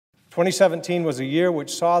2017 was a year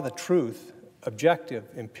which saw the truth, objective,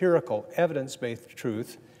 empirical, evidence-based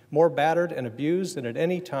truth, more battered and abused than at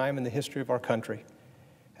any time in the history of our country,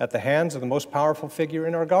 at the hands of the most powerful figure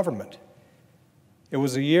in our government. It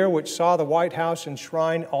was a year which saw the White House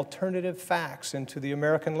enshrine alternative facts into the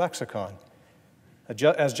American lexicon,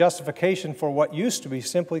 as justification for what used to be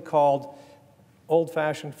simply called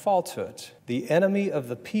old-fashioned falsehoods. The enemy of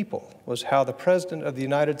the people was how the President of the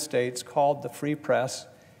United States called the free press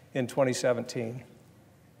in 2017.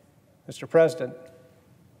 Mr. President,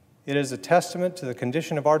 it is a testament to the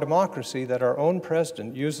condition of our democracy that our own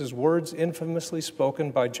President uses words infamously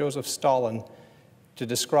spoken by Josef Stalin to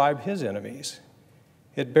describe his enemies.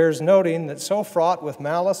 It bears noting that so fraught with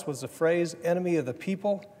malice was the phrase enemy of the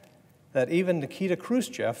people that even Nikita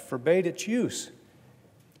Khrushchev forbade its use,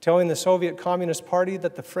 telling the Soviet Communist Party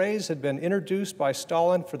that the phrase had been introduced by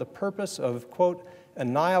Stalin for the purpose of, quote,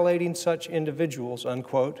 annihilating such individuals,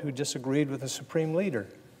 unquote, who disagreed with the supreme leader.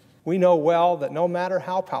 We know well that no matter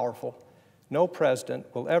how powerful, no president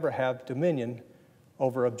will ever have dominion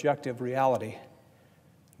over objective reality.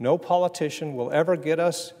 No politician will ever get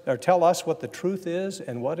us or tell us what the truth is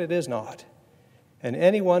and what it is not. And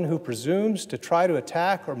anyone who presumes to try to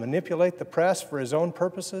attack or manipulate the press for his own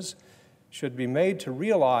purposes should be made to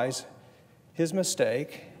realize his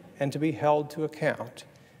mistake and to be held to account.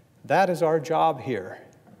 That is our job here.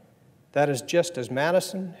 That is just as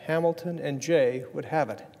Madison, Hamilton, and Jay would have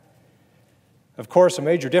it. Of course, a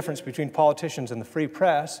major difference between politicians and the free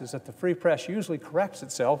press is that the free press usually corrects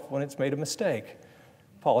itself when it's made a mistake.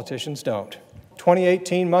 Politicians don't.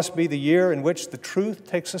 2018 must be the year in which the truth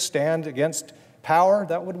takes a stand against power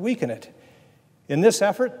that would weaken it. In this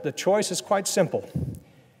effort, the choice is quite simple.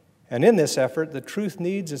 And in this effort, the truth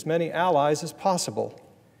needs as many allies as possible.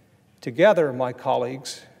 Together, my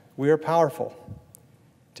colleagues, we are powerful.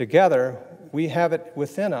 Together, we have it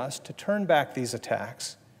within us to turn back these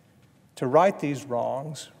attacks, to right these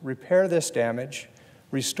wrongs, repair this damage,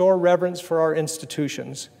 restore reverence for our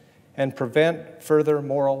institutions, and prevent further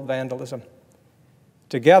moral vandalism.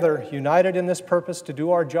 Together, united in this purpose to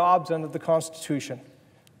do our jobs under the Constitution.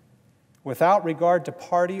 Without regard to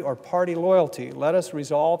party or party loyalty, let us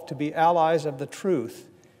resolve to be allies of the truth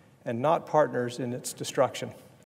and not partners in its destruction.